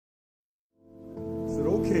said,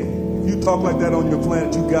 okay, if you talk like that on your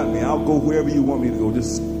planet, you got me. I'll go wherever you want me to go.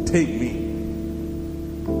 Just take me.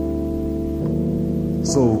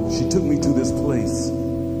 So she took me to this place,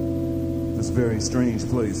 this very strange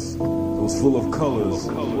place. It was full of colors,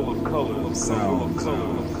 of sounds.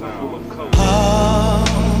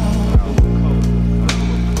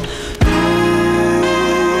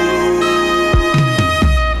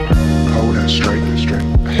 Hold that straight. I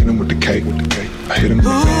hit him with the cake. I hit him in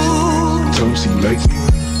the face. I told him see you late.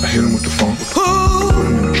 I hit him with the phone. I put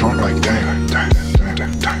him in the trunk like damn.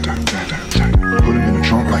 Put him in the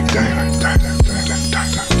trunk like damn.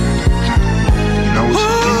 You know what's the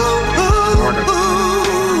thing? Harder.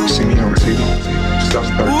 You see me on TV. Stuff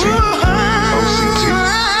 13. OCT.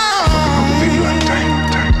 I fucking don't believe you like damn.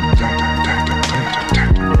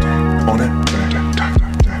 On that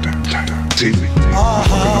TV. I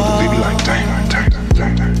fucking don't believe you like damn.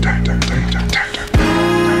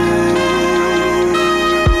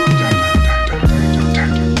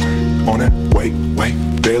 On that wait,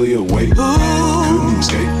 barely awake. Couldn't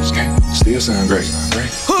escape, still sound great. You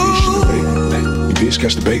should have bait, you bitch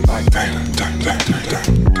catch the bait like damn.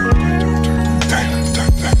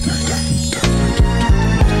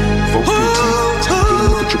 Folks get hit him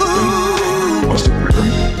with the triple beam. Bust it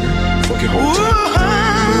green, fuck your whole time.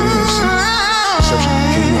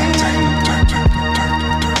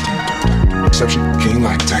 Exception, king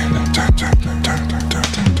like damn.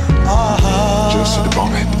 Just hit the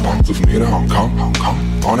bomb, flew from here to Hong Kong,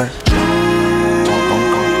 on that. Hong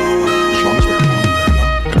Kong, as long as we're long,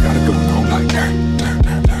 I got it going on like damn.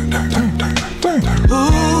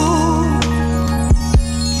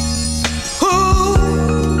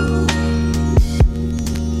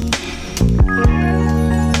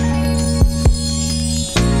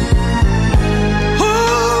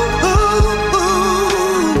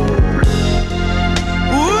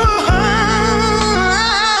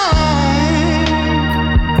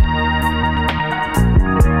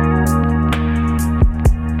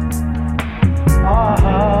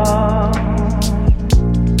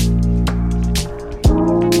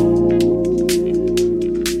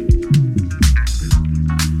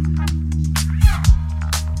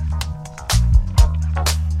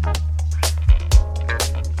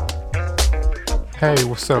 Hey,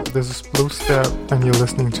 what's up? This is Bluestaeb, and you're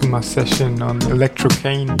listening to my session on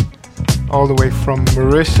Electrocane, all the way from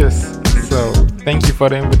Mauritius. So, thank you for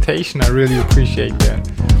the invitation. I really appreciate that.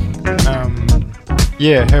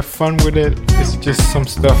 Yeah, have fun with it. It's just some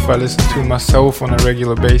stuff I listen to myself on a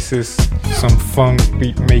regular basis. Some funk,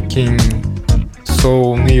 beat making,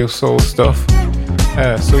 soul, neo soul stuff.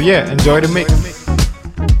 So yeah, enjoy the mix.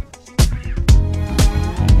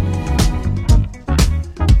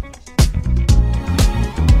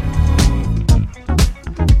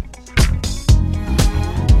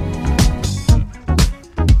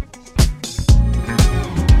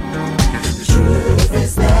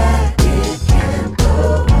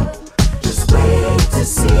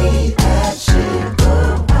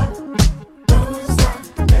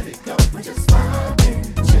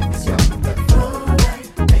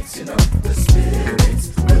 The spirit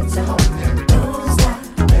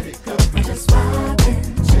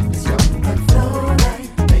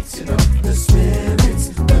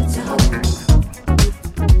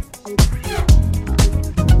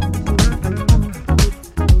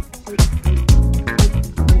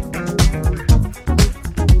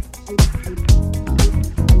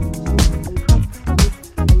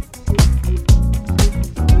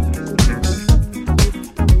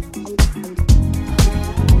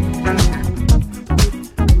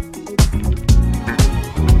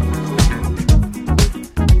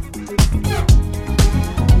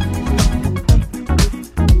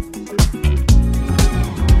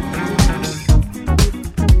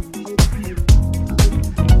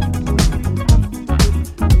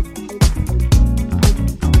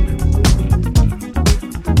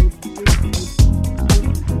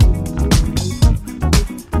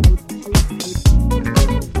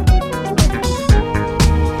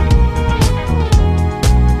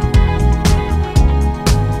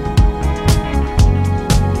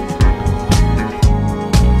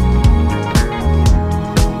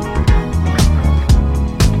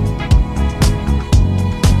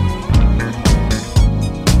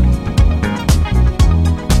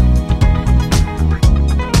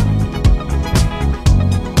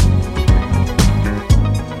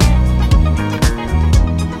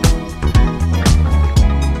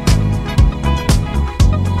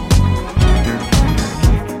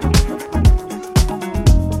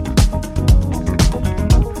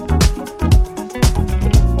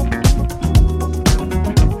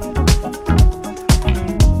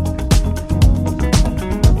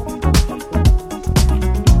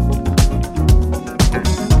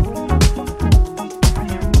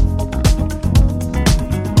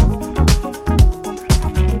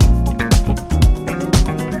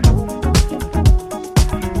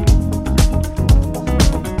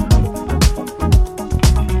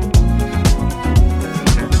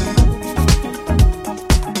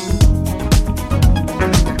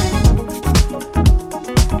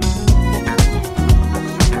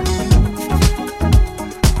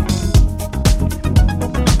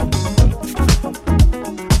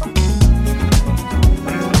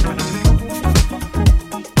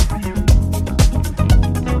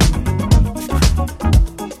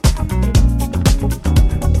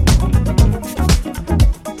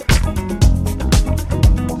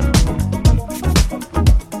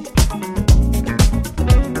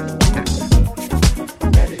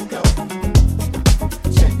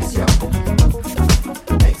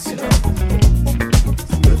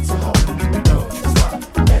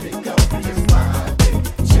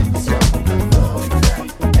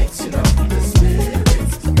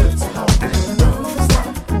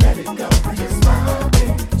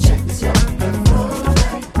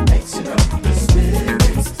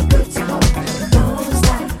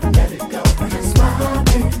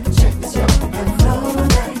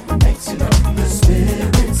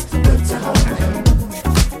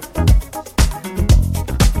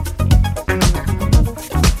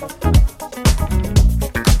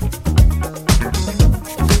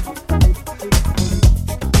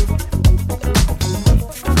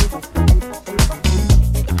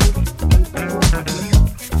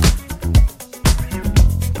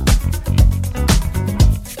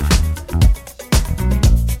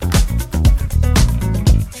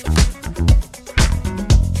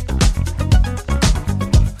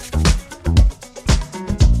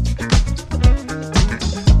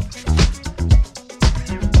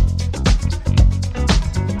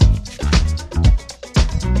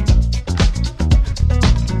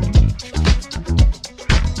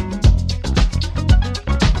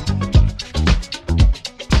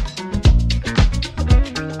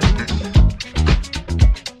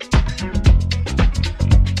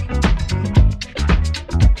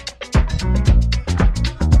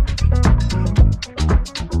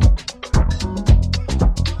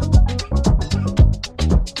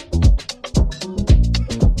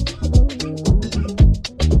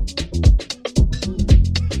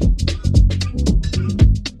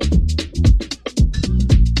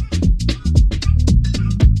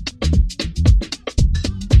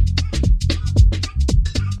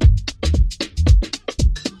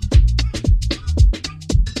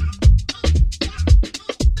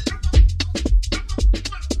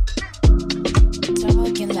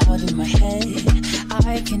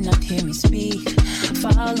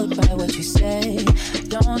fooled by what you say.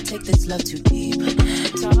 Don't take this love too deep.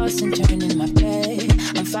 Toss and turn in my bed.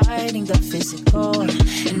 I'm fighting the physical.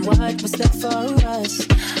 And what was there for us?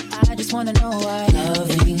 I just wanna know why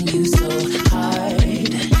loving you so hard.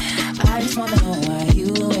 I just wanna know why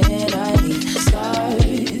you and I leave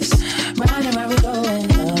scars. Round and round we go and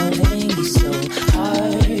loving you so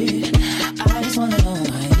hard. I just wanna know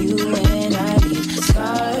why you and I leave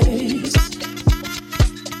scars.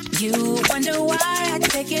 You wonder why I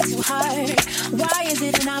take it too hard. Why is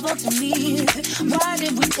it novel to me? Why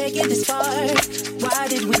did we take it this far? Why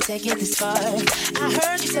did we take it this far? I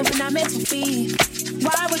heard you said we're not meant to be.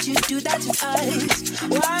 Why would you do that to us?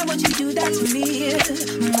 Why would you do that to me?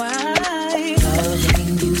 Why?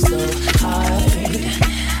 Loving you so hard.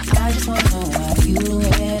 I just wanna know why you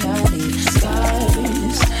and I leave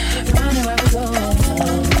scars. Round and round we go and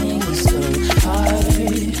loving you so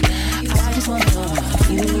hard. I just wanna know why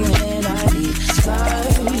you and I leave scars.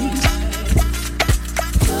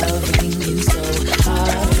 Loving you so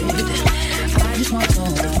hard. I just wanna know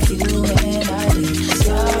why you and I leave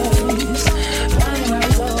scars. Round and round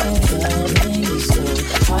we go and loving you so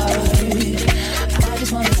hard. I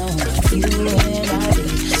just wanna know why you and I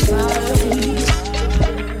leave scars.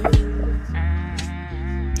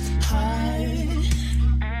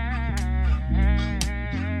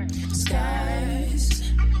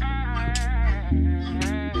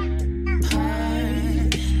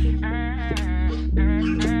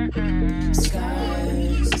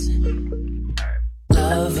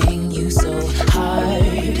 Loving you so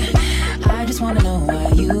hard. I just wanna know why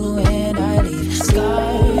you and I leave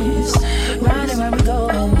scars. Round and round we go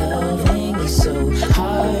and loving you so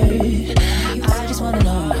hard. I just wanna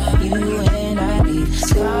know why you and I leave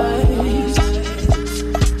scars.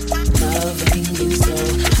 Loving you so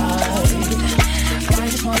hard. I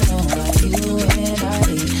just wanna know why you and I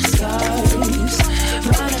leave scars.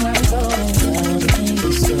 Round and round we go and loving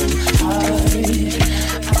you so hard.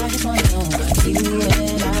 I just wanna know why you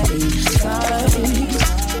and I leave scars.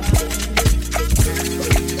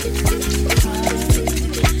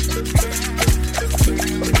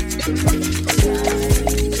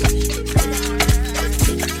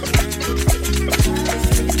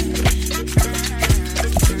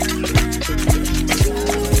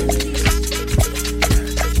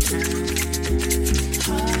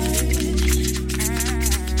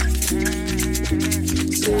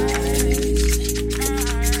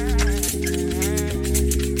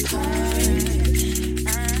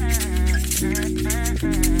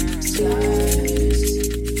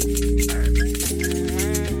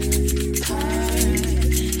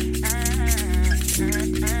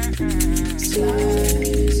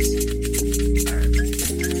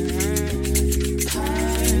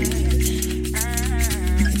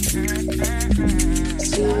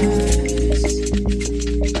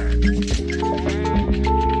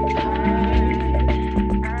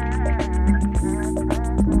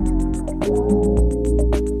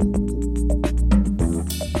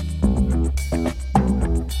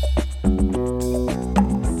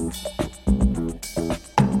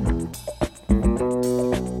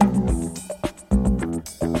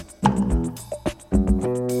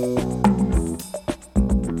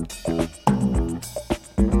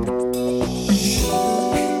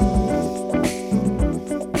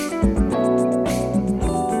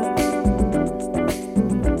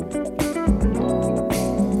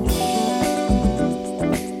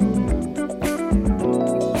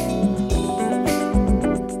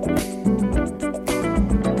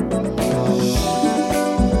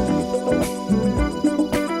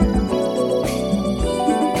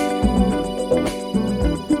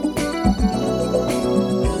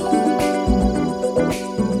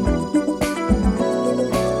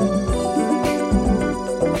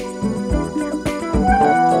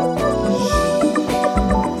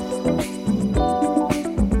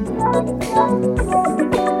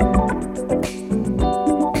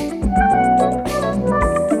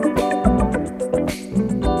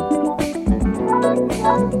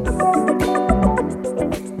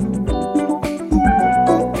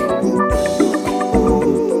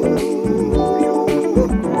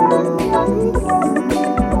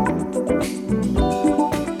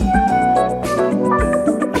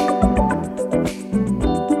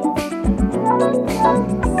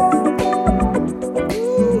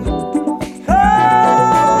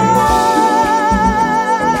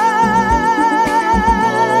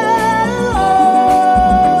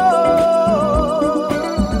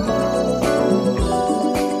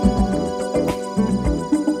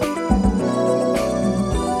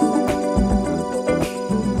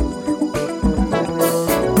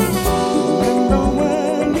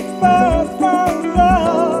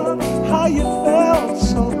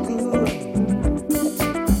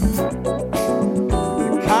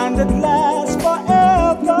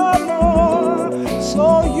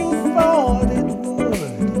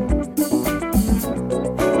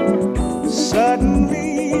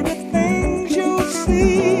 Suddenly the things you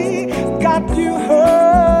see got you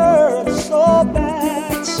hurt so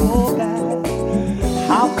bad, so bad.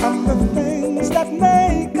 How come the things that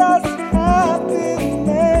make us happy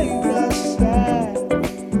make us sad?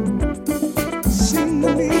 Seem to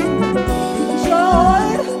me joy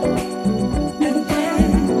and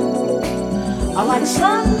pain are like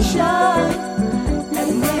sunshine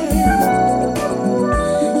and rain.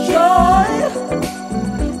 Joy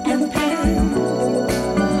and pain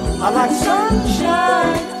are like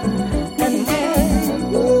sunshine and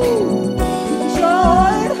rain. Ooh.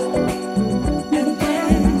 Joy and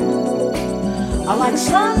pain are like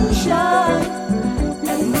sunshine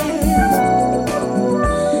and rain.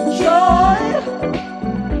 Joy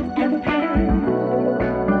and pain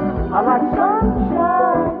are like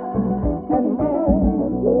sunshine and rain.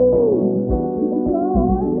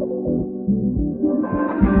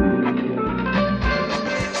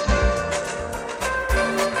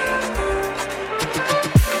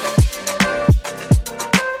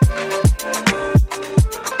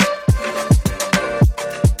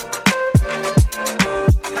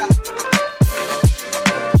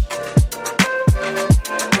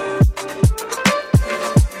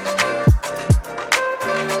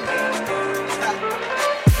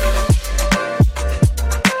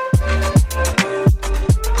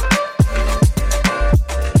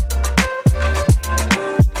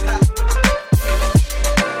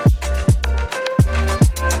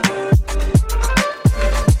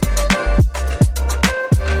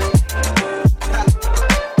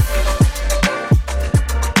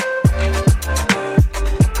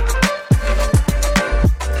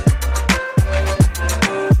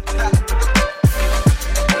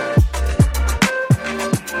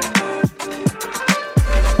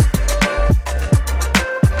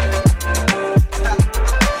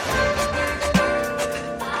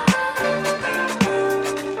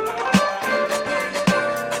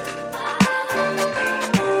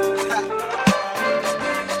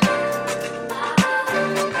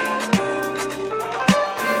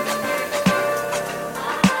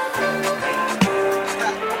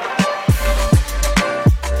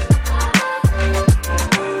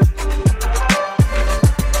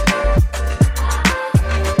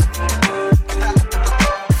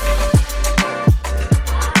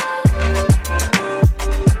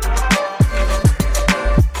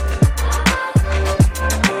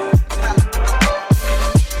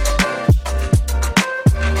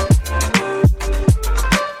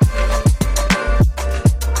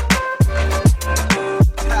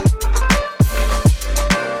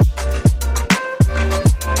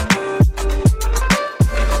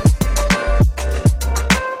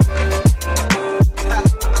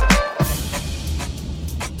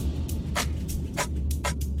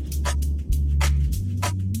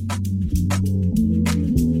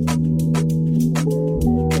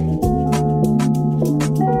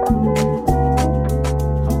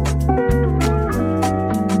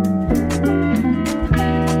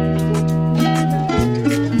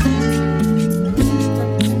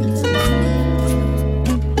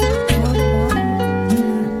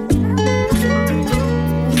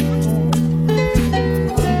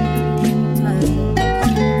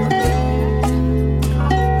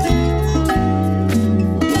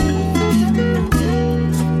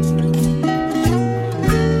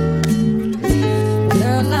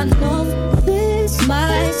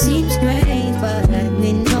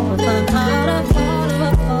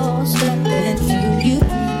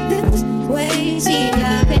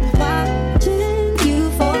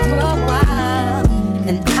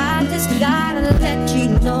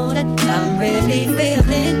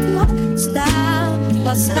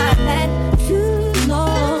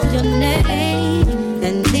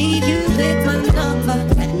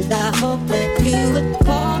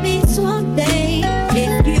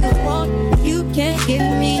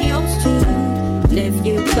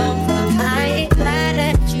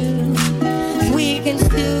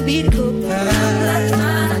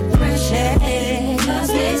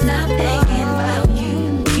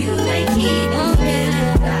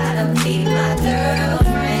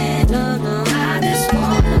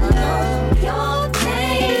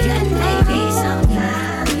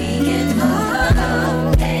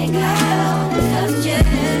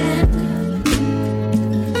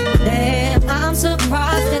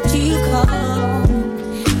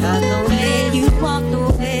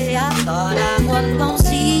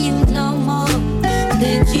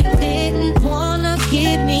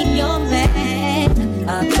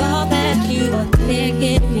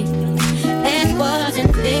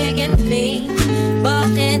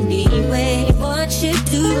 Anyway, what you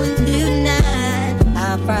doing tonight?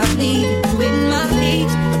 I'll probably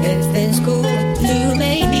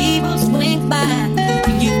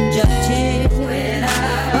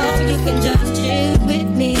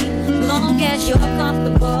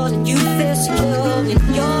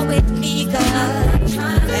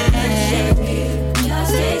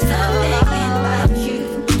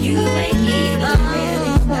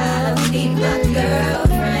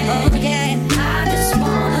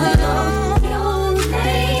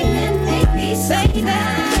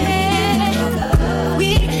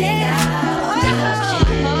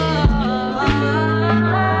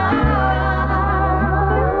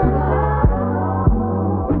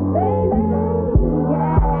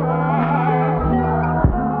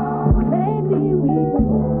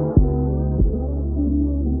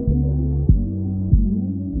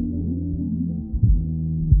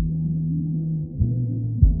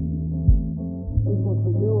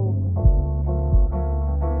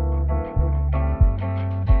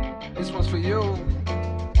for you.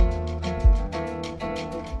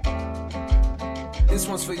 This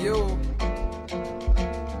one's for you.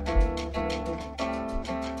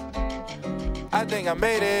 I think I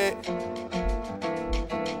made it.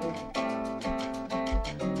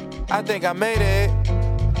 I think I made it.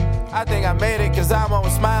 I think I made it, cause I'm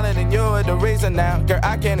always smiling and you're the reason now. Girl,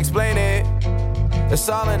 I can't explain it. It's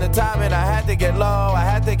all in the timing. I had to get low, I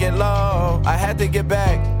had to get low, I had to get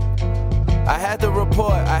back. I had to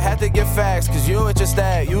report, I had to get facts, cause you were just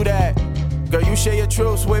that, you that. Girl, you share your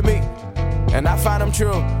truths with me, and I find them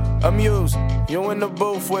true. Amused, you in the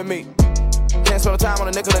booth with me. Can't spend no time on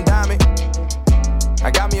a nickel and dime it. I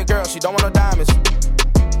got me a girl, she don't want no diamonds.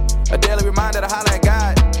 A daily reminder to holler at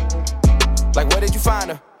God. Like, where did you find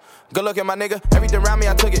her? Good looking, my nigga. Everything around me,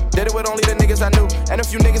 I took it. Did it with only the niggas I knew. And a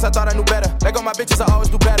few niggas I thought I knew better. Let go my bitches, I always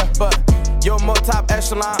do better. But you're more top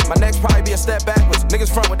echelon. My next probably be a step backwards. Niggas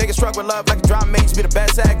front when they get struck with love like a drama mates be the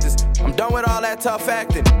best actors. I'm done with all that tough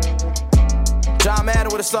acting. John Madden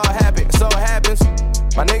would've saw it happen. And so it happens.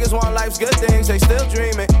 My niggas want life's good things, they still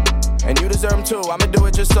dreaming. And you deserve them too. I'ma do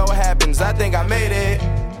it just so it happens. I think I made it.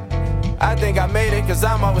 I think I made it, cause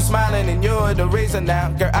I'm always smiling and you're the reason now.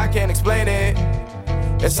 Girl, I can't explain it.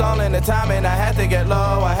 It's all in the timing. I had to get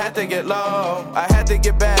low, I had to get low, I had to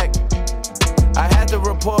get back. I had to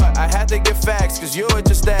report, I had to get facts, cause you were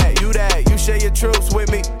just that, you that. You share your truths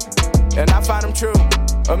with me, and I find them true.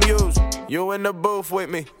 Amused, you in the booth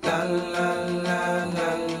with me. La la la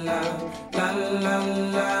la la la la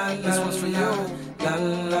la. This one's for you. La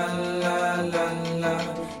la la la la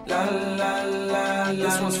la la la.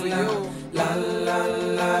 This one's for you. La la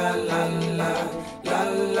la la la la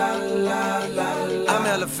la la la. I'm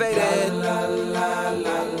elevated.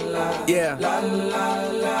 Yeah.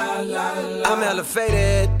 I'm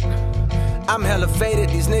elevated. I'm hella faded.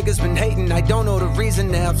 These niggas been hating. I don't know the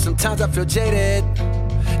reason now. Sometimes I feel jaded.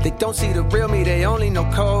 They don't see the real me. They only know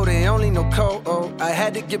cold. They only know cold. Oh, I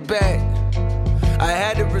had to get back. I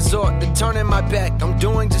had to resort to turning my back. I'm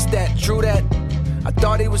doing just that. True that. I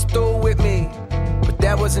thought he was through with me, but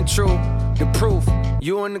that wasn't true. The proof,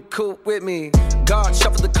 you in the coupe with me. God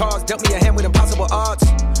shuffled the cards, dealt me a hand with impossible odds.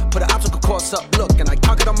 Put an obstacle course up, look, and I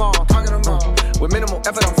conquered them all. With minimal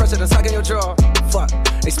effort, I'm fresher than sock in your jaw. Fuck,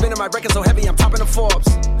 they spinning my record so heavy, I'm topping the Forbes.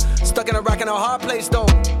 Stuck in a rock in a hard place though.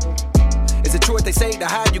 Is it true what they say, the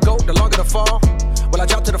higher you go, the longer the fall? Well, I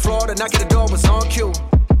dropped to the floor, the knock at the door was on cue.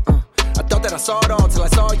 I thought that I saw it all till I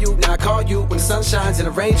saw you. Now I call you when the sun shines and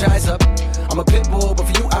the rain dries up. I'm a pit bull, but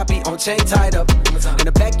for you I be on chain tied up. In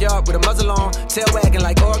the backyard with a muzzle on, tail wagging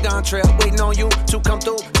like Oregon Trail, waiting on you to come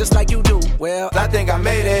through just like you do. Well, I think I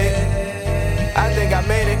made it. I think I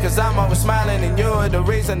made it, cause I'm always smiling and you're the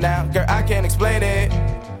reason now. Girl, I can't explain it.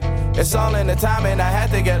 It's all in the timing. I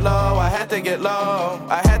had to get low, I had to get low,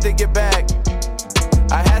 I had to get back.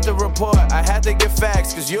 I had to report, I had to get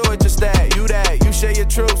facts, cause you were just that, you that. You share your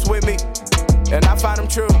truths with me, and I find them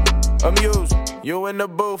true. Amused, you in the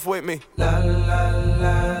booth with me. La la la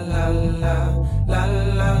la la la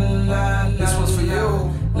la la. This one's for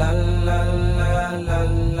you. La la la la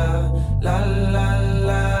la la la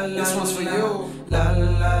la. This one's for you. La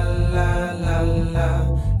la la la la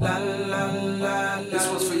la la la. This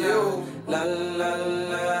one's for you. La la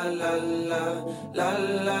la la la la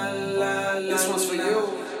la la. This one's for you.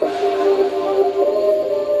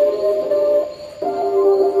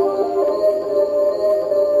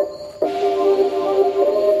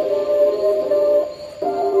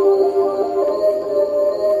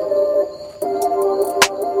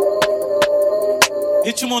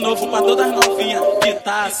 Ritmo novo pra todas novinhas que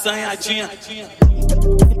tá assanhadinha.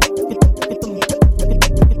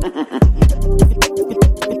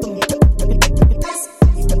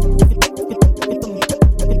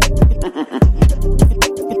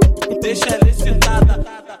 Deixa ela excitada.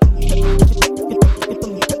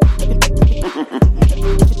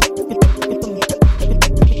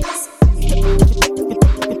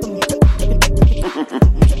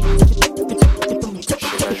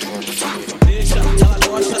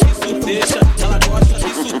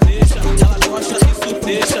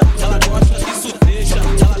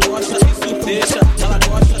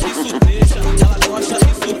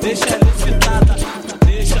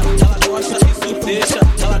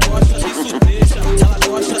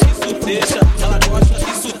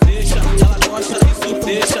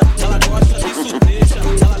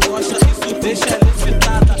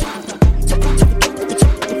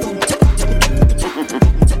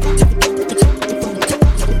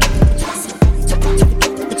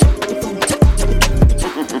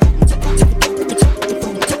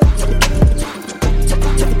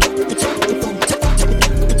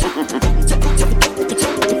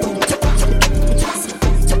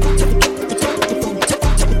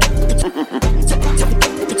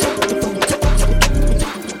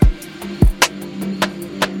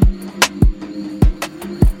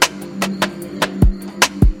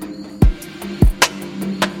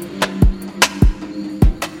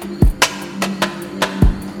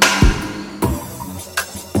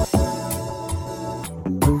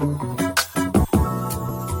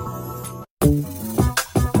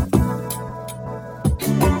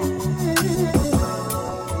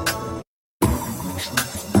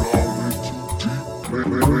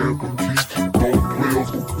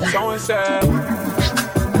 so and said.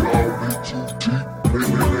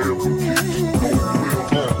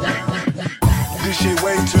 This shit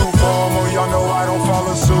way too formal, y'all know I don't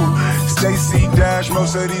follow suit. Stacy Dash,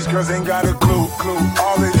 most of these girls ain't got a clue.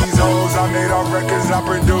 All of these hoes I made off records I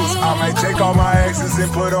produce. I might take all my exes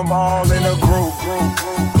and put them all in a group.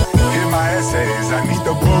 Hit my essays, I need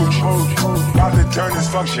the booch. About to turn this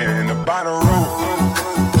function into Bonnaroo.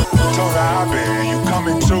 Told her I been, you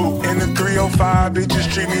coming too. In the 305, bitches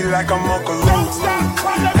treat me like I'm Uncle Luke.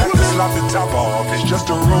 Have to slap the top off, it's just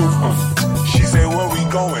a roof. She said, where we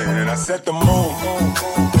going? And I set the moon.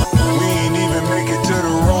 We ain't even make it to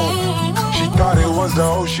the room. She thought it was the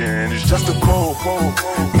ocean, it's just a pool.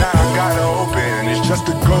 Now I gotta open, it's just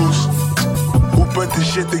a ghost. Who put this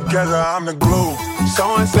shit together? I'm the glue.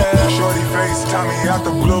 So and said. Shorty face, Tommy out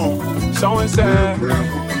the blue. So and said.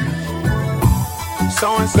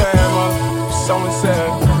 So and said, so and said.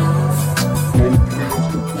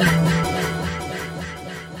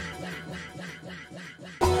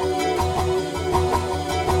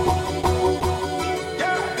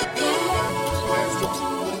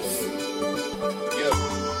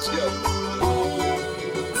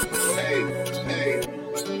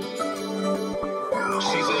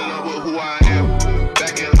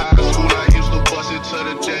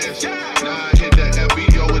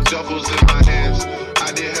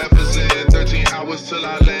 Till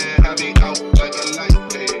I land, have me out like a light,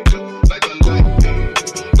 like a light,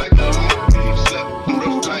 like a light, slept through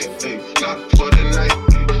the flight, not for the night,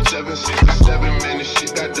 767, man, this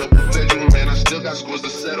shit got double bedroom, man, I still got scores to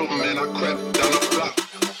settle, man, I crept down the block,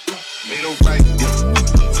 made a right,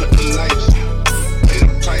 cut the lights, paid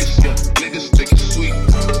the price, niggas think it's sweet,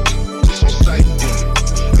 just on sight,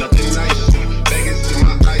 nothing nice, Vegas in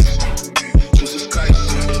my ice, Jesus Christ,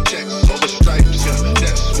 checks over stripes,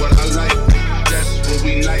 that's what I like.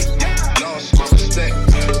 We like, lost my respect,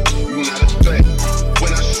 you not a threat.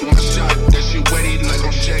 When I shoot my shot, that shit wetty like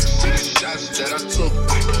on Shaq. See the shots that I took,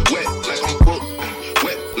 wet like on Book,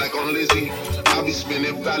 wet like on Lizzie. I'll be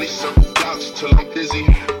spinning valley circle blocks till I'm dizzy.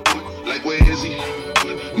 Like where is he?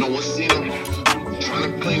 No one seen him, trying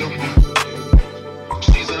to clean him.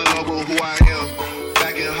 She's in love with who I am.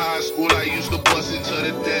 Back in high school, I used to bust it to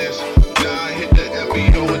the dance. Now I hit the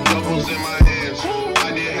FBO with doubles in my hands.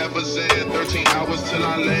 I did half a Zan, 13 hours till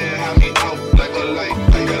I land. Have me out like a light,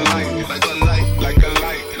 like a light, like a light, like a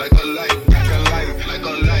light, like a light, like a light, like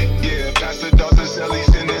a light. Yeah, Pastor Dawson Sell, he's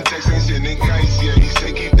sending texts and sending kites. Yeah, he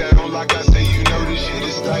say keep that on like I say, you know this shit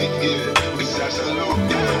is tight. Yeah, it's absolute.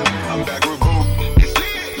 Yeah, I'm back with Boo. It's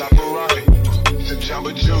La Ferrari, some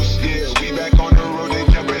Jamba Juice. Yeah, we back on the road, they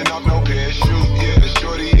jumping off no parachute. Yeah, the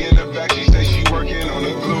shorty in the back, she say she working on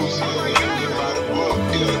the glutes. Yeah, by the book.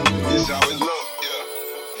 Yeah, this how it look.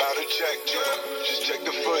 Check, just check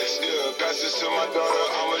the foots, pass this to my daughter,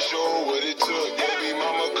 I'ma show her what it took, baby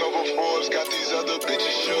mama cover Forbes, got these other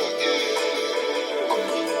bitches shook,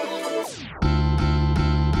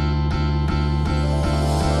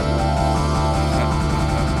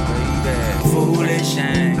 Foolish,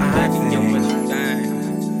 baby, yo,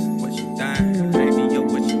 what you think, baby, yo,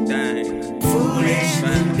 what you think, foolish,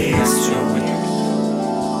 it's true,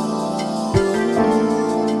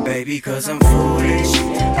 baby, cause I'm foolish,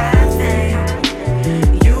 I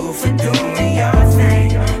think you for doing your thing,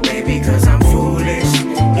 baby, cause I'm foolish,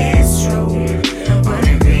 it's true,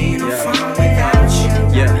 wouldn't be no fun without you.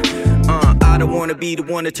 Yeah, I don't wanna be the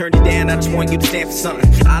one to turn you down, I just want you to stand for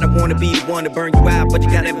something. I don't wanna be the one to burn you out, but you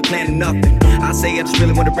gotta have a plan of nothing. I say I just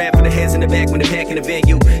really wanna rap for the heads in the back when they're packing the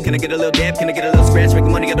venue. Can I get a little dab, can I get a little scratch,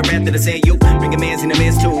 making money on the rap that I say you. Bring a man's in the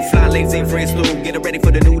men's too, fly ladies and friends too. Get it ready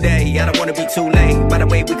for the new day, I don't wanna be too late. By the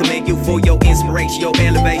way, we can make you for your inspiration, your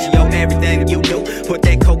elevation, your everything you do. Put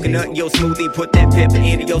that coconut in your smoothie, put that pepper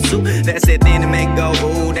into your soup. That's that thing to make go,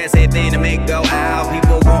 ooh, that's that thing to make go out.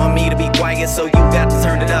 People want me to be quiet, so you got to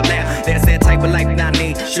turn it up now. That's that type of life that I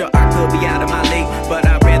need. Sure, I could be out of my league, but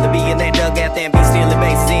I'd rather be in that dugout than be stealing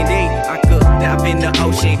bases indeed. I could dive in the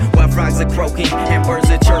ocean while frogs are croaking and birds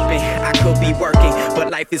are chirping. I could be working,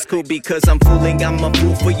 but life is cool because I'm fooling. I'm a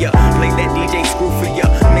fool for ya. Play that DJ screw for ya,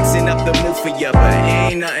 mixing up the move for ya, but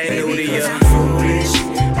ain't nothing new to ya. I'm foolish,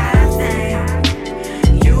 I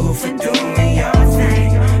think you for doing your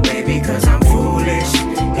thing, baby, cause I'm foolish.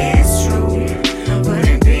 It's true,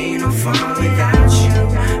 wouldn't be no fun without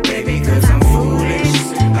you, baby, cause I'm foolish.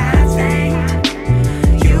 I think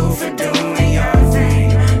you for doing your thing,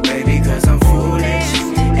 baby, cause I'm foolish.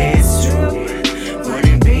 It's true,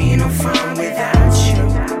 wouldn't be no fun without you.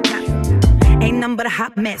 Ain't nothing but a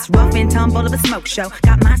hot mess. It's rough and tumble of a smoke show.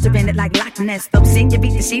 Got monster in it like Loch Ness. Though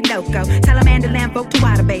senorita, she loco. Salamander lamb folk to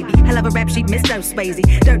water, baby. Hell of a rap sheet, Miss Joe Swayze.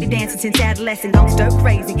 Dirty dancing since adolescent, don't stir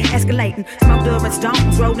crazy. Escalating, smoke during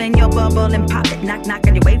stones. Rolling your bubble and pop it. Knock, knock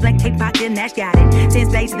on your wavelength, take pocket, and Nash got it.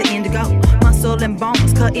 10 days to the end to go. Muscle and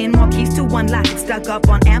bones, cutting more keys to one lock. Stuck up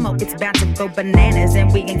on ammo, it's about to go bananas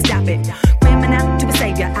and we ain't stop it. Criminal to a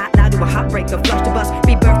savior, out loud to a heartbreaker. Flush the bus,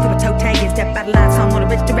 rebirth to a toe tag. Step out of line, someone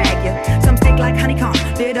rich to rag ya. Some stick like honeycomb,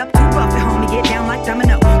 lit up too rough at home. Get down like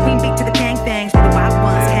domino. Queen beat to the gang things, for the wild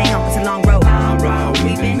ones. Hang on, it's a long road. Long road,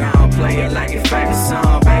 we've been on, play it like your favorite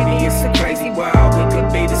song. Baby, it's a crazy world. We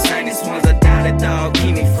could be the sanest ones. I doubt it, dog.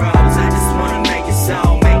 Keep me froze. I just wanna make it so.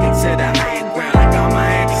 Make it to the higher ground like all my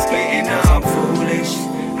aunties spitting up. I'm foolish,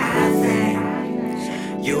 I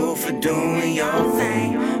thank you for doing your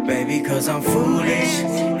thing. Baby, cause I'm foolish,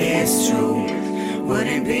 it's true.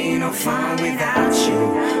 Wouldn't be no fun without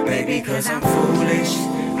you. Baby, cause I'm foolish,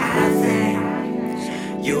 I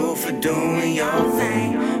thank you for doing your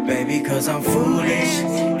thing. Baby, cause I'm foolish,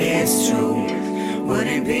 it's true.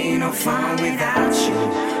 Wouldn't be no fun without you.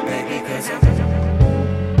 Baby, cause I'm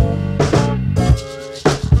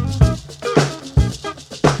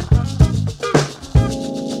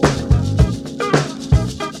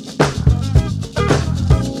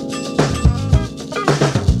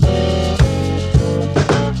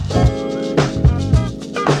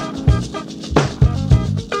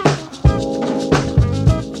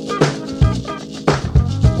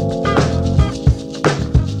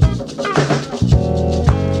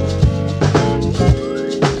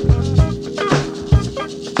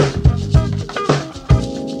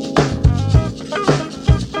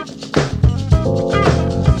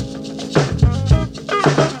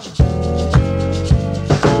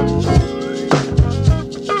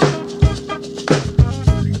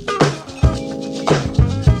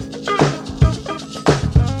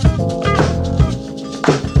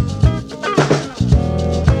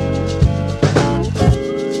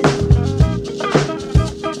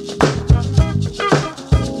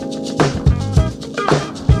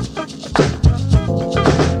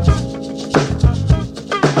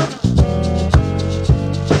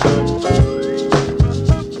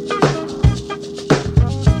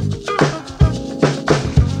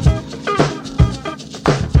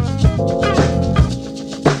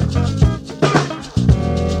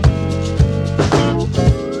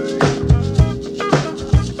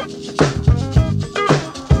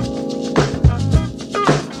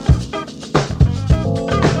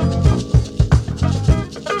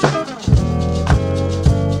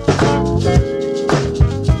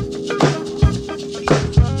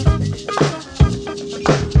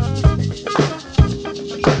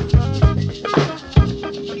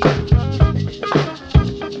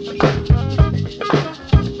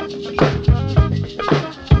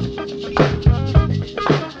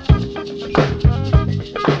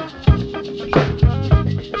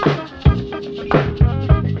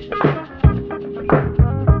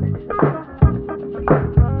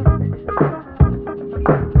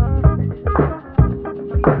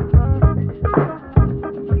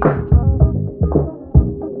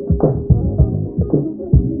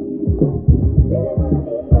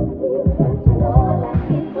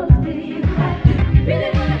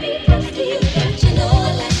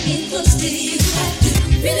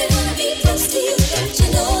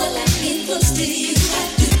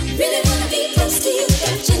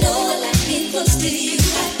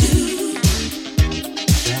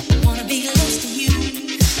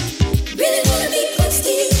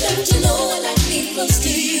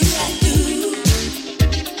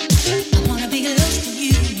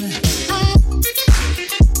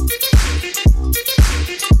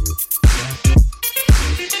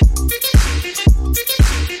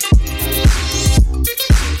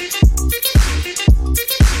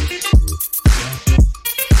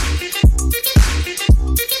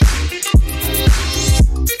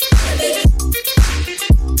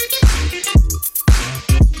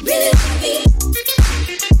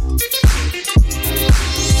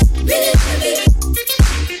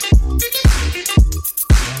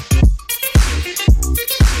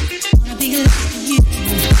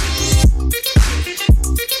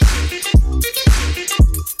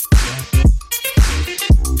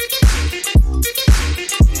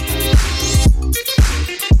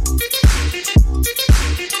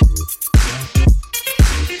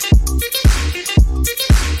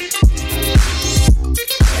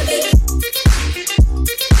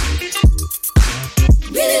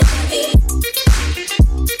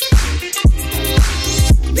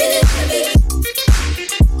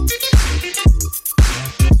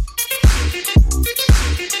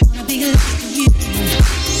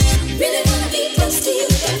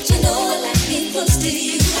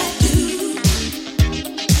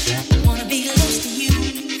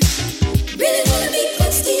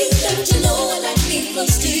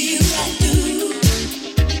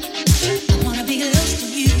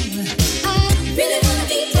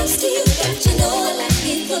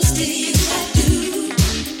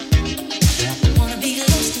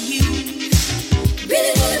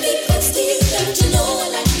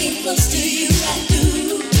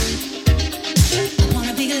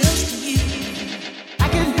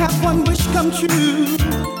have one wish come true.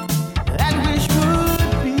 That wish would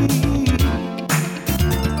be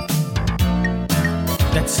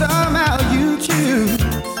that somehow you choose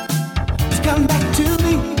to come back to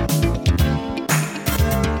me.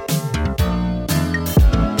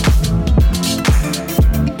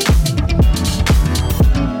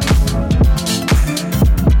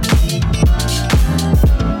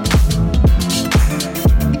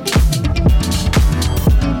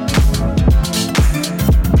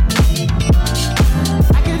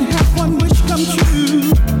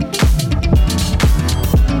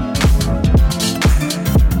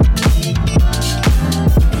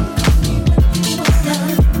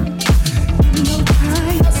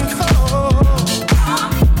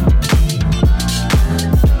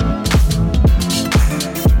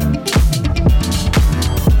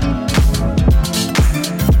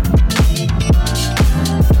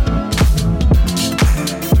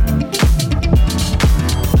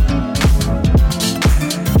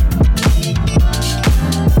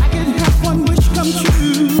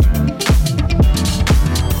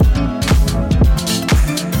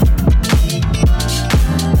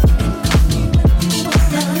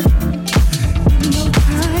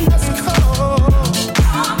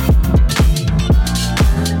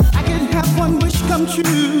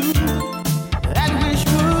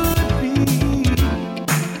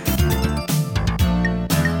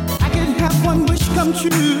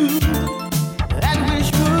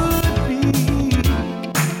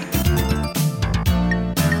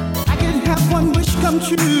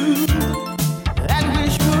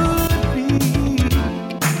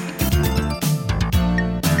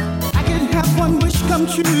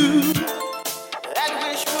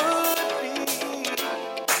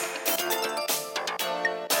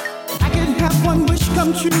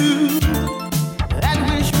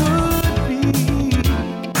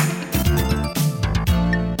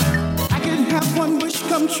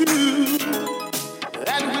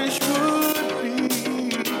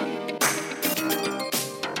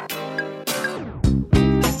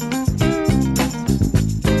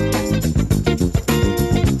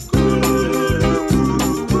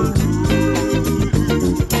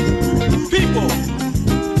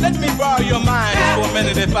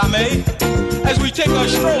 If I may, as we take a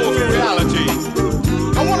stroll through reality,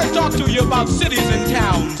 I want to talk to you about cities and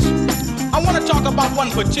towns. I want to talk about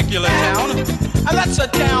one particular town, and that's a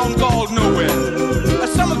town called Nowhere. Now,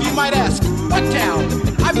 some of you might ask, what town?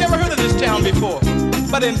 I've never heard of this town before,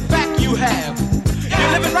 but in fact you have.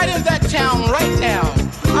 You're living right in that town right now.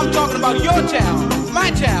 I'm talking about your town,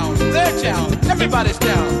 my town, their town, everybody's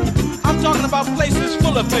town. I'm talking about places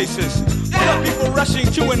full of places. Full of people rushing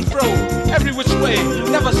to and fro, every which way,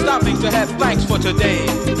 never stopping to have thanks for today.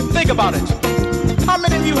 Think about it. How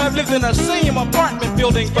many of you have lived in the same apartment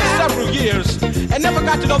building for several years and never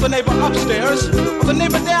got to know the neighbor upstairs, or the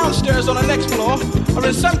neighbor downstairs on the next floor, or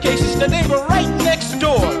in some cases, the neighbor right next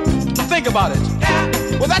door? Think about it.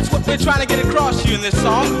 Well, that's what we're trying to get across to you in this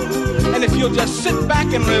song. And if you'll just sit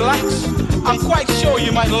back and relax, I'm quite sure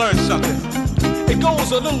you might learn something. It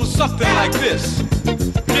goes a little something like this.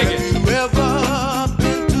 Dig it. Have you ever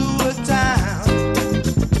been to a town?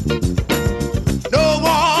 No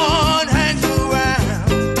one hangs around.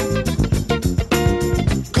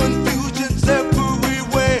 Confusion's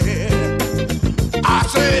everywhere. I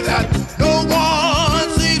say that no one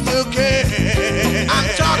seems to care. I'm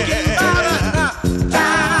talking about a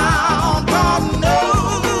town called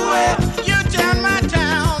Nowhere. Your town, my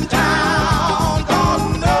town, town called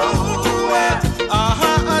Nowhere. A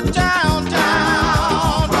town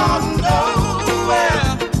called Nowhere.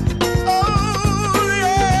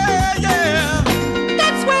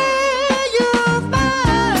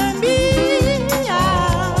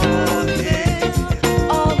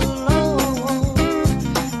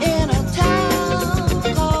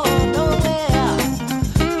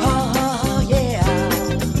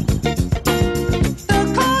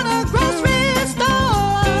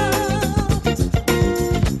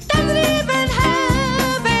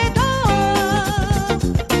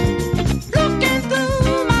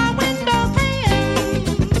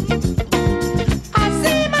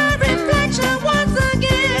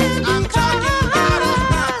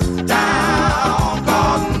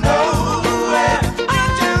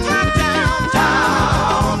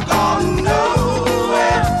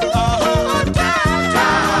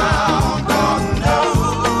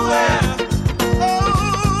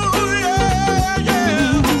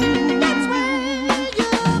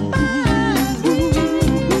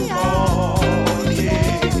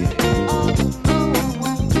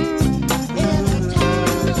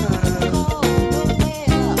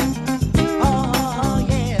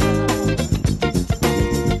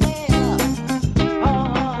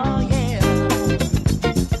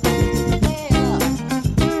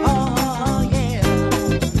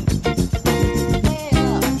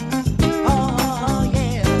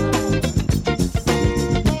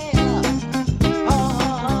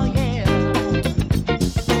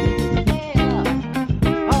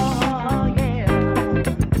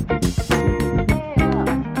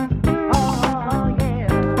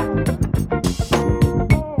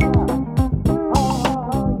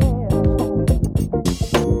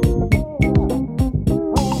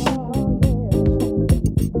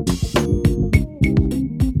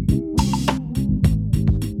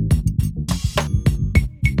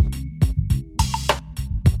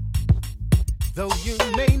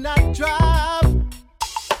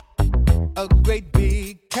 a great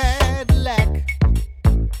big Cadillac,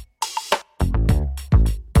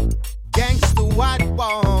 gangster white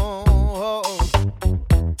wall,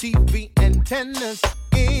 TV antennas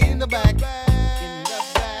in the back.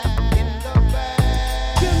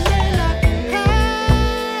 You may not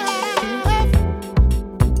have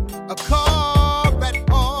a car at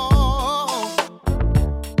all,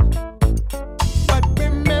 but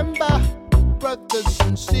remember, brothers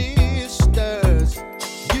and sisters,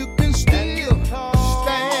 you can still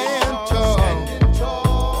stand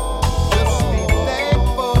tall. Just be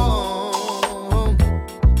thankful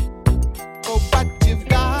for what you've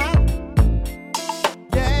got.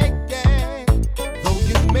 Yeah, yeah. Though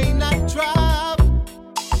you may not drive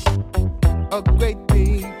a great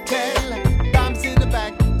big Cadillac, diamonds in the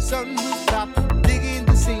back, sunroof top, digging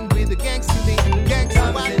the scene with the gangster lean.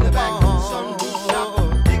 Gangster white in the back, sunroof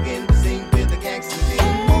top, digging the scene with the gangster lean.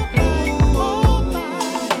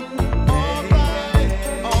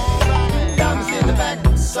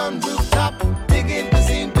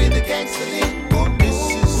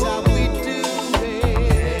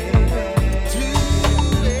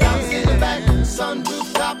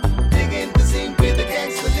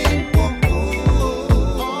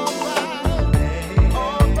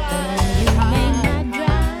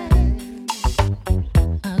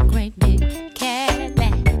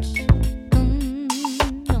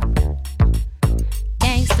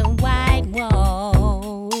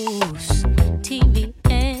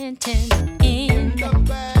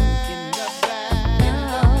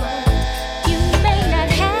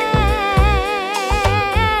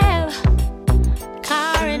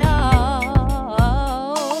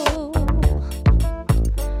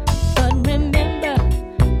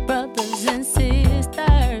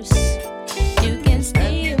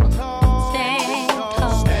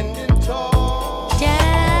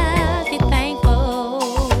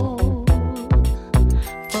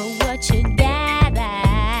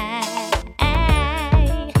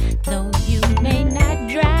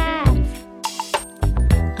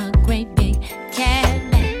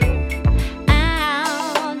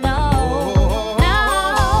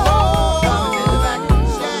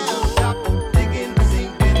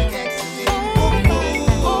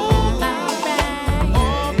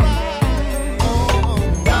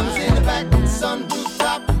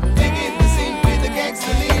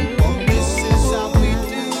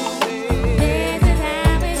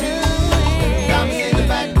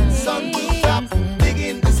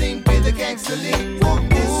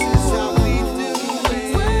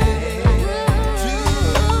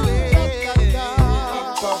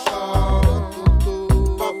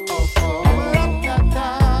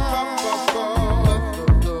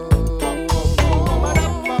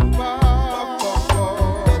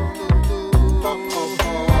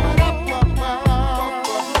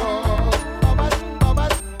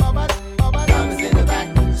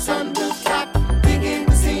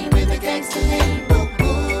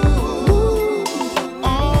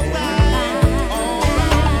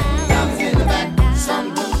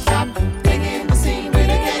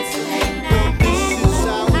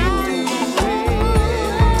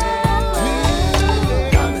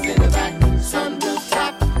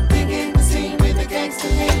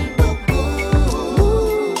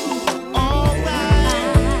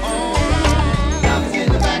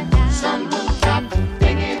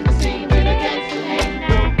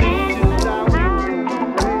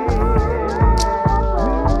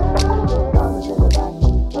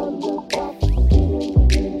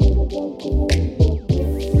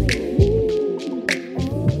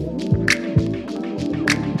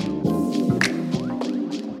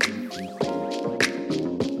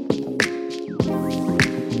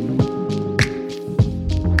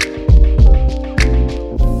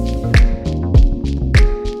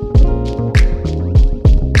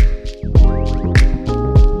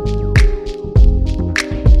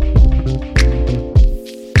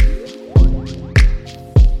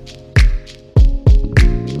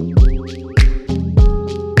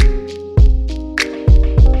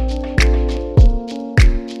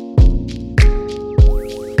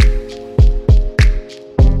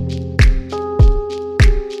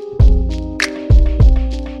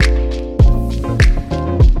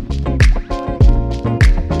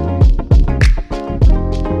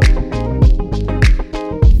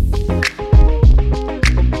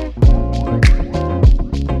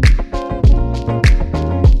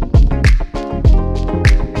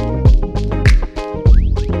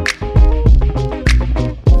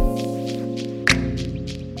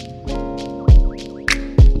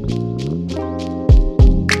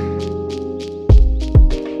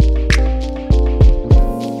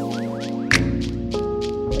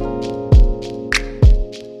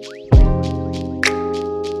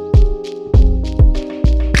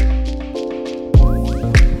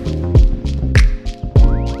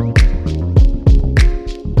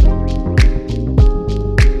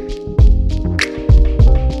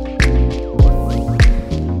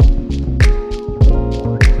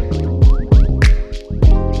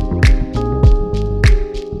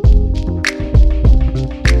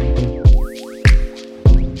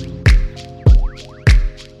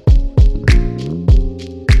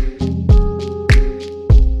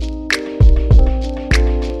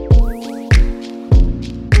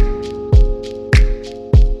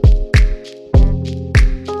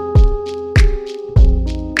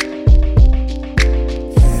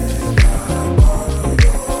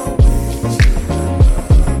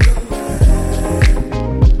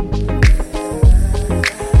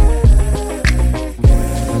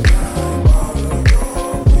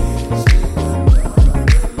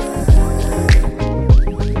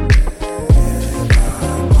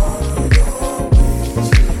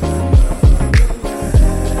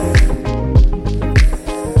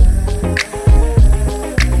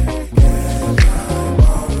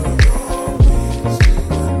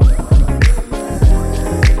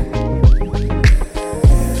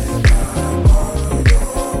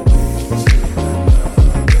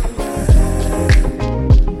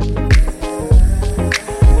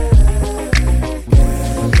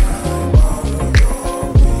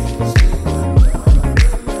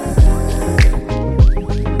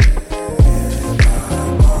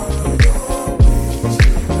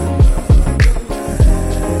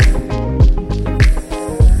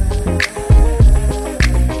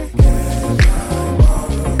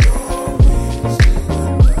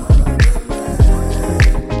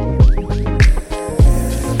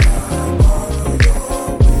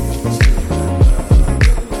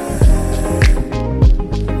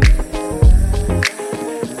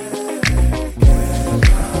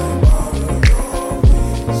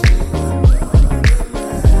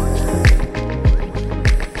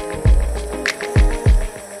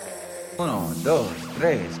 1, 2,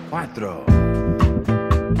 3, 4.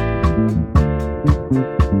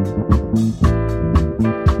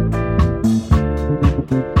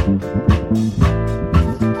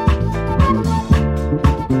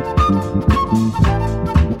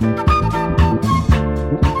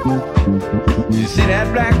 You see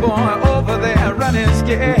that black boy over there running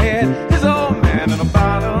scared, his old man in a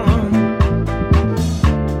bottle.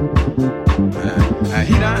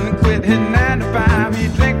 He done quit his 9 to 5, he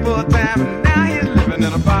drank full time, and now he's living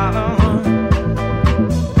in a bottle.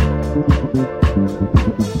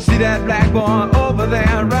 See that black boy over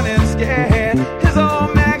there running scared, his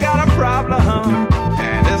old man got a problem,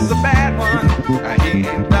 and it's a bad one. He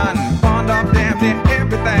ain't done pawned off damn near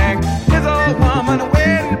everything. His old woman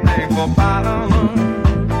waiting to drink for a bottle.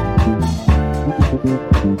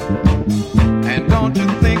 And don't you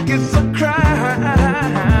think it's a crime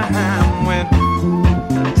when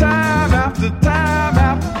time after time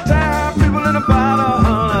after time people in a bottle,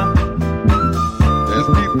 there's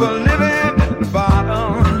people living in the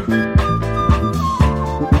bottle.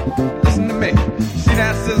 Listen to me, see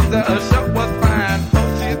that sister, her show was fine, oh,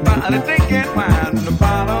 she's finally drinking wine in the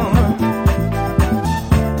bottle.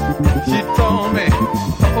 She told me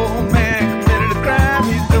the old man committed a crime,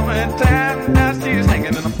 he's doing time, now she's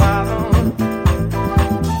hanging in a bottle.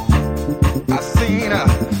 I seen her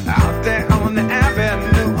out there on the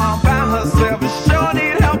avenue all by herself, and sure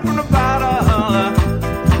need help from the bottle.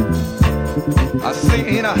 I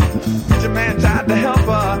seen her, preacher man tried to help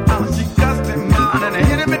her, she cussed him out and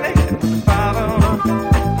hit him in the head with the bottle.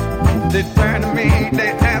 They turned to me,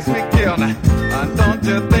 they asked me, kill her. Don't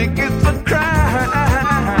you think it's a crime?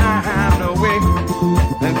 No way.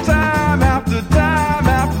 And time after time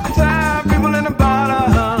after time, people in the bottle,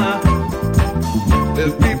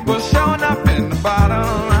 there's people showing up in the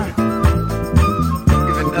bottle.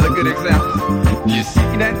 Give another good example. You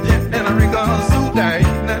see that gent in a wrinkled suit there, he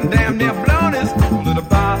done damn near blown his cool to the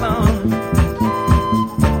bottle.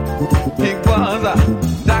 He was a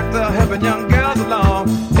doctor helping young girls along.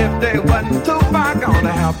 If they wasn't too far gone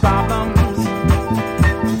to have problems.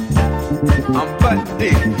 But the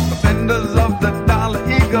offenders of the Dollar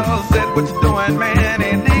Eagle said, what you doing, man,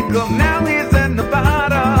 ain't legal. Now he's in the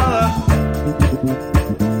bottle,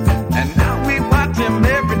 and now we watch him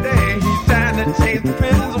every day. He's trying to chase the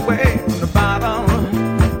prisons away from the bottle.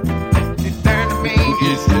 He turned to me,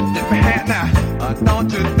 he said, if you had now,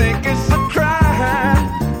 don't you think it's a crime?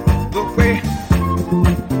 The way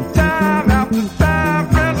time after time,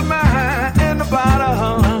 friends of mine in the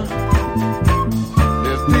bottle,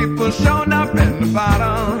 there's people showing up in the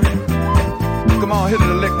bottle. Come on, hit it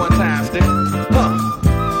a lick one time, stick.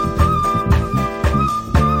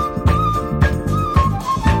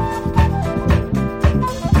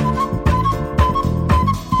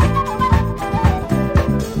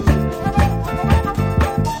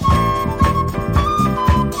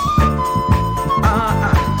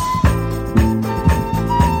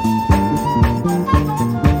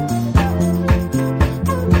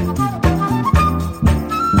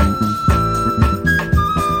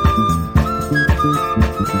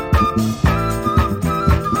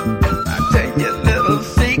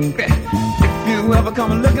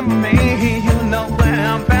 Come looking for me, you know where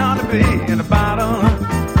I'm bound to be, in the bottle.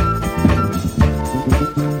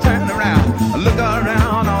 Turn around, look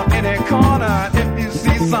around on any corner. If you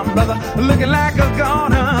see some brother looking like a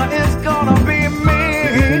goner, it's gonna be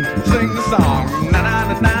me. Sing the song. Na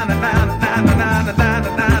na na na na na na na na na na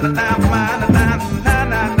na na na na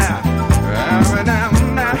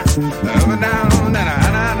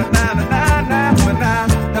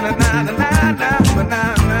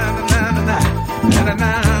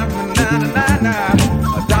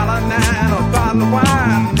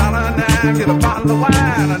get a bottle of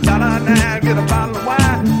wine, $1.09, get a bottle of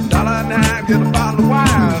wine, $1.09, get a bottle of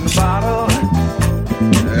wine, the bottle.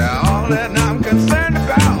 Yeah, all that I'm concerned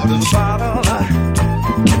about is a bottle.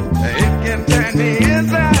 It can turn me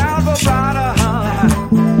inside out of a bottle.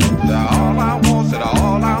 All I want,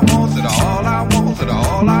 all I want, all I want,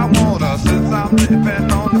 all I want, since I'm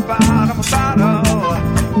living on the bottom of a bottle.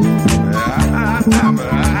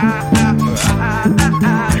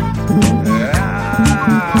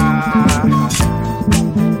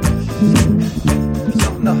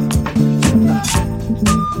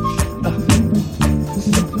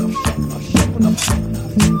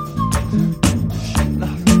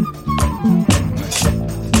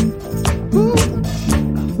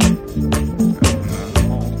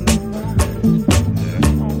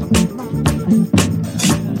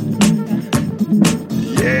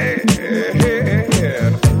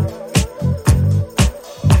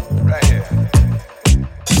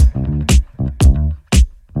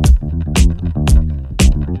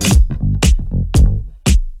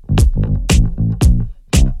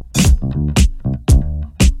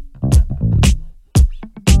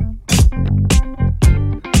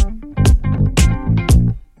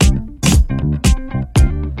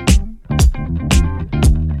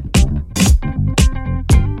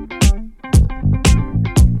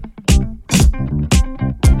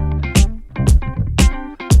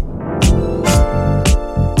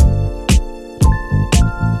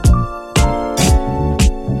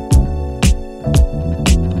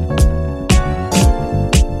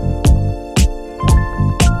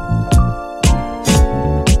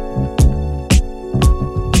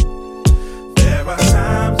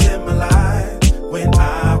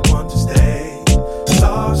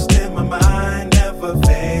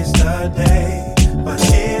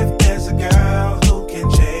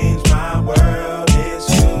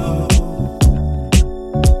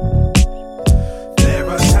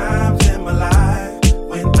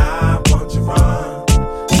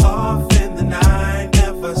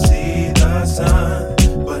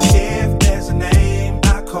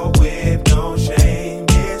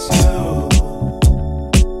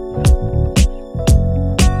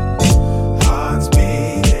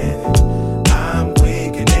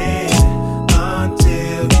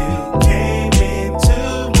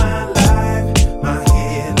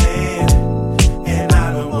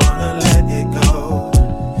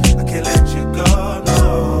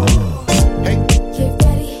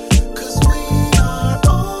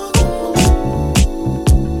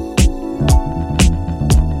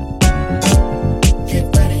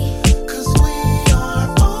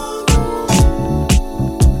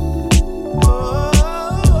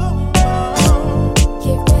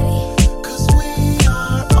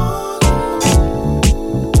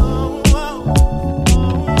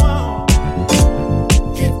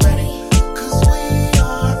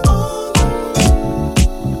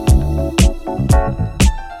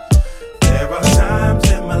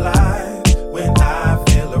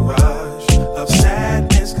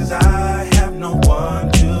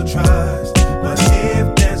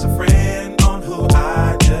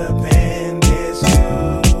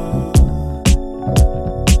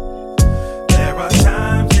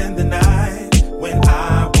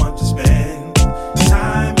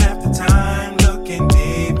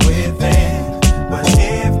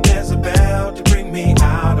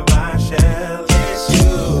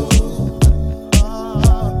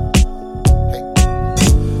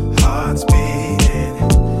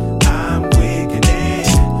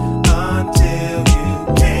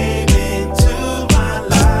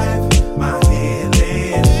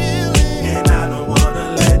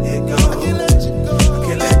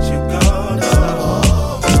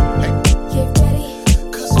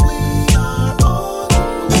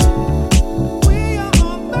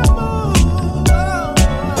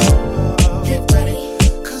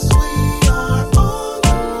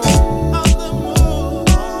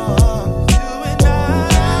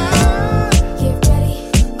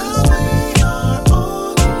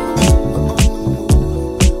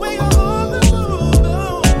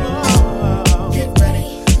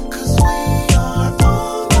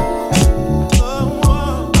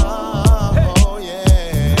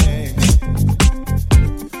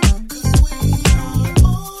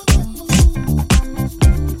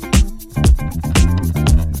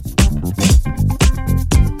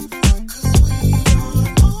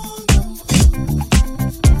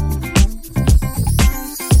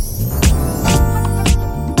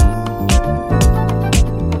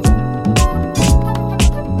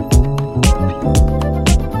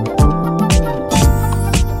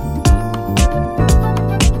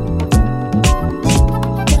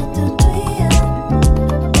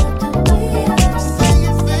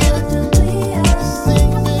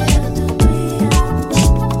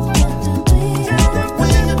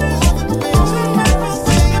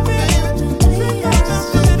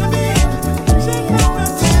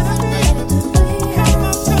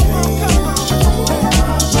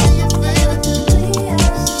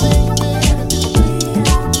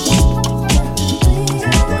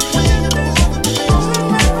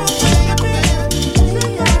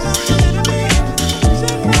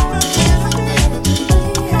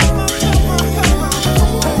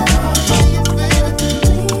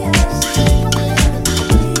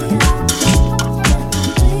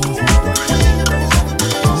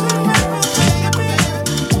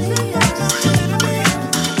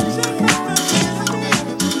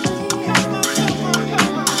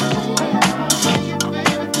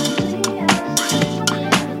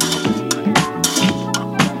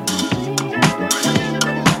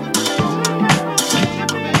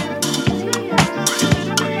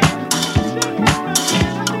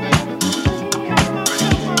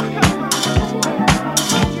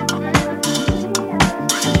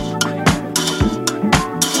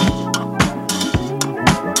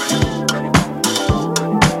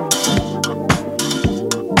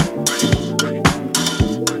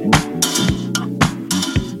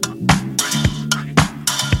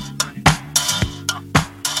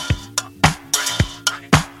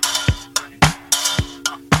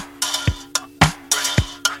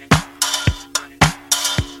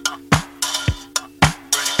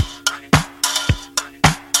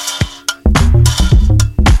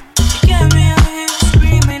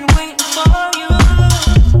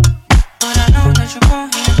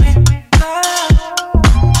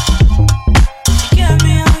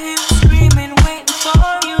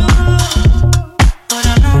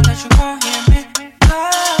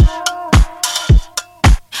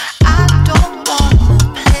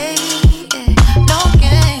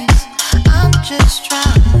 just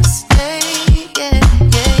trying to stay. Yeah,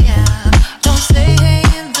 yeah, yeah. Don't stay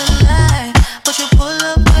in the light, but you pull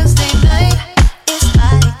up Wednesday night. It's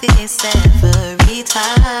like this every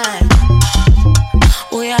time.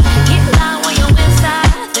 We are get down when you're inside.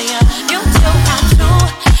 Then you still have to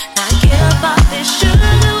not get about this.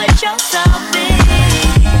 Should've do it yourself, babe.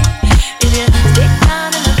 If you stick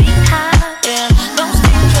down in the behind, yeah, don't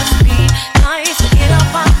stick, just be nice. Get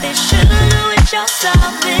up off this. Should've do it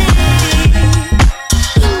yourself, babe.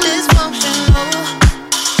 Dysfunctional,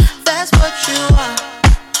 that's what you are.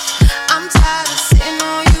 I'm tired of sitting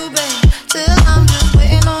on you, babe, till I'm just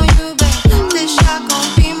waiting on you, babe. This shot gon'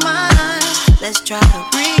 be mine. Let's try to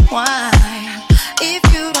rewind. If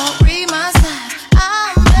you don't read my signs,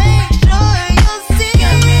 I'll make sure you see.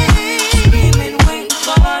 Got me screaming, waiting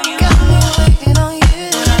for you. Got me waiting on you,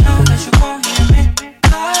 but I know that you won't hear me.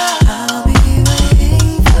 I'll be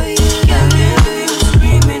waiting for you. Got me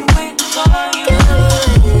screaming, waiting for you. Got me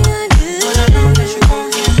waiting on you, but I know that you won't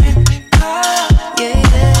hear me. Yeah,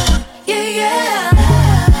 yeah, yeah, yeah.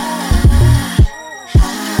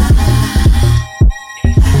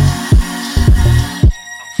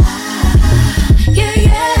 Yeah,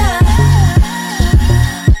 yeah.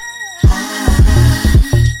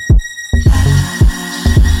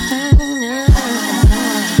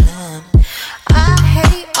 I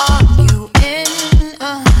hate arguing,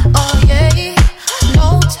 oh yeah.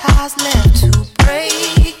 No ties left to break,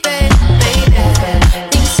 baby.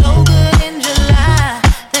 Things so good in July,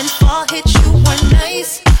 then fall hit you one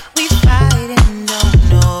nice. We fight and don't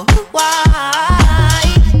know why.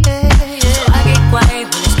 So I get quiet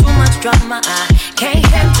when it's too much drama. I can't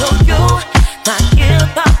handle you. Not get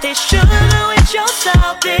about this. Should've do it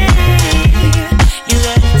yourself, babe. You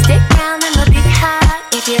let stick down in the behind.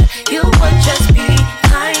 If you would just be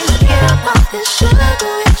kind. Get about this. Should've do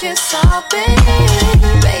it yourself, baby.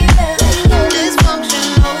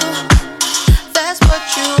 Dysfunctional, that's what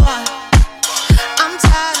you are. I'm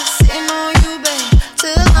tired of sitting on you, babe,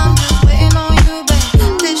 till I'm just waiting on you,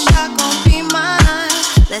 babe. This shot gon' be mine.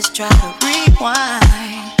 Let's try to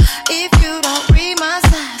rewind. If you don't read my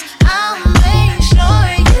signs, I'll make sure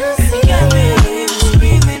you see. Got me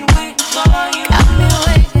screaming, waiting for you. Got me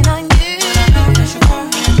waiting on you, but I know that you won't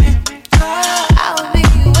hear me. I'll be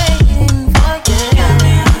waiting for you. Got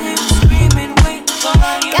me screaming, waiting for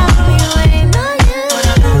you. Got me waiting on you, but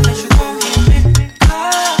I know that you won't hear me.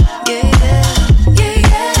 Yeah, yeah, yeah,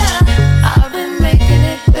 yeah. I've been making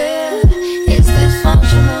it clear. It's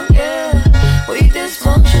dysfunctional, yeah. We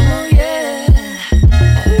dysfunctional, yeah.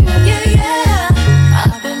 Yeah, yeah.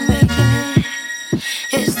 I've been making it.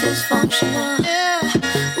 It's dysfunctional, yeah.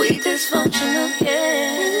 We dysfunctional, yeah.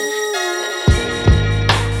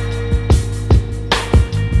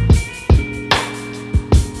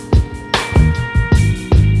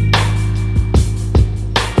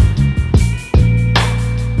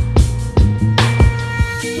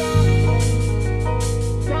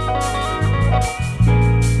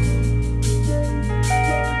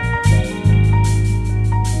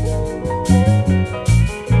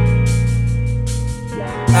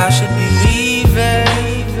 I should be leaving.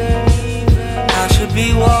 I should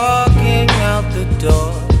be walking out the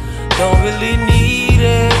door. Don't really need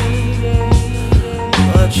it,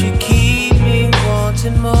 but you keep me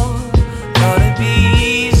wanting more. Thought it'd be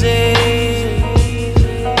easy.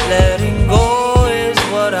 Letting go is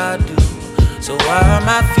what I do. So why are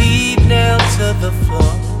my feet nailed to the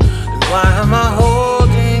floor? And why am I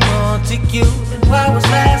holding on to you? And why was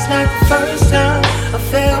last night the first time I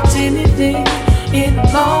felt anything in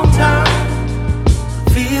a long time?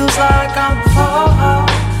 Feels like I'm far.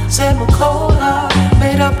 Set my cold heart,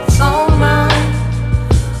 made up its own mind.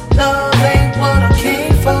 Love ain't what I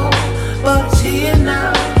came for, but it's here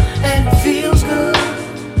now, and it feels good.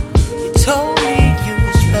 You told me you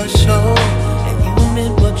were special, and you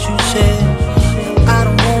meant what you said. I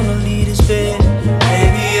don't wanna leave this bed.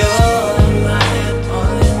 Baby, you're in my head,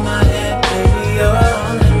 all in my head. Baby, you're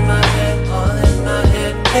all in my head, all in my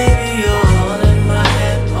head. Baby, you're all in my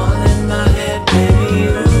head, all in my head. Baby,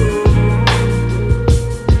 you.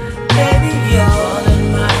 Baby, you're all in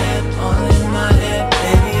my head, all in my head.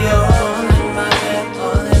 Baby, you're all in my head,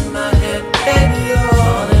 all in my head. Baby, you're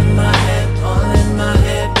all in my head, all in my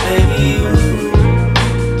head. Baby, you.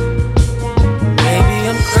 Maybe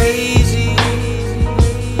I'm crazy.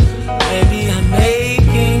 Maybe I'm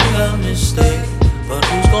making a mistake. But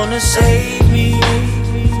who's gonna save me?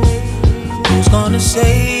 Who's gonna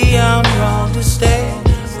say I'm wrong to stay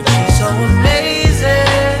when she's so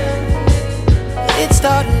amazing? It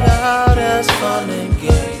started out